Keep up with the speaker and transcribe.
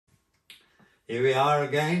Here we are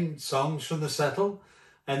again, songs from the settle,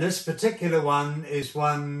 and this particular one is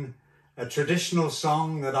a traditional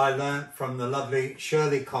song that I learnt from the lovely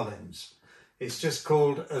Shirley Collins. It's just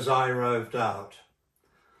called As I Roved Out.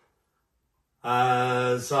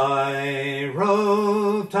 As I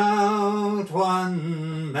roved out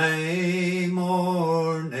one May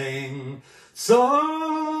morning,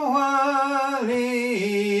 so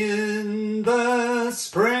early in the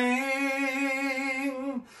spring,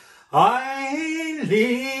 I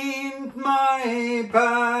leaned my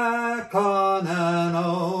back on an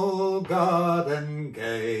old garden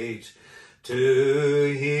gate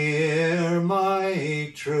to hear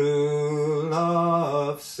my true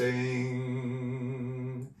love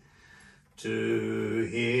sing. To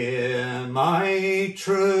hear my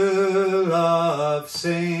true love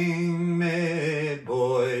sing mid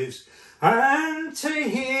boys, and to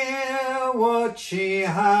hear what she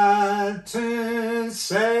had to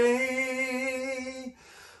say.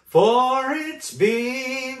 For it's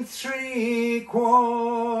been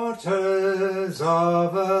 3/4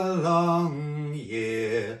 of a long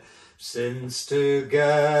year since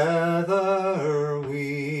together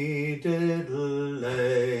we did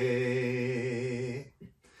lay.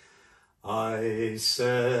 I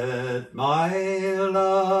said, my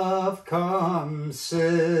love, come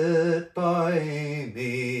sit by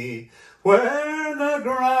me, where the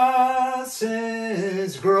grass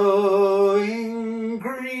is growing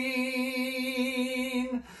green.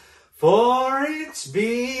 For it's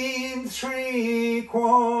been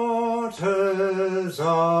 3/4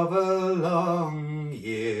 of a long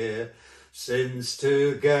year since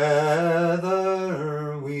together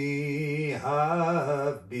we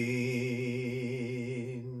have been.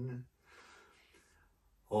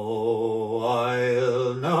 Oh,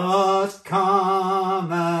 I'll not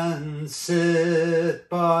come and sit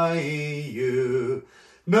by you,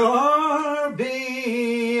 nor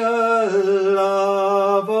be a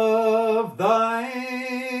love of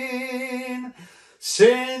thine,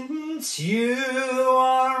 since you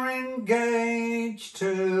are engaged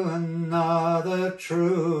to another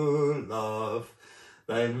true love,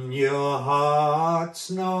 then your heart's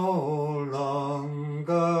no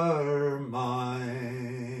longer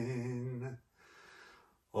mine.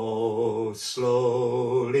 Oh,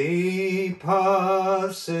 slowly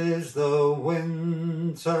passes the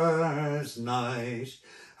winter's night,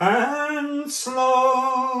 and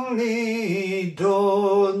slowly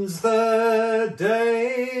dawns the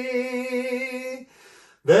day.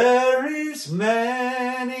 There is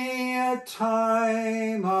many a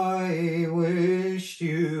time I wished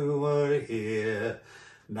you were here.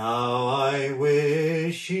 Now I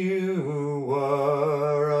wish you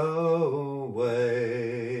were away.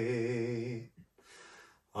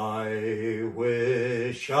 I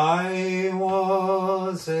wish I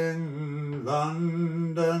was in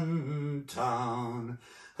London town,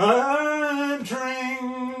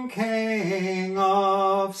 a-drinking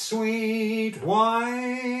of sweet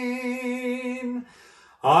wine.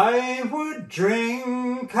 I would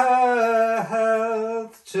drink a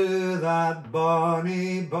health to that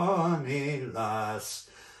bonny, bonny lass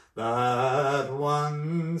that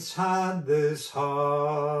once had this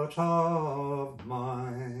heart of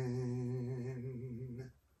mine.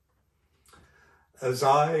 As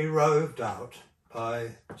I Roved Out,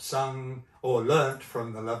 sung or learnt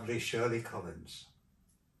from the lovely Shirley Collins.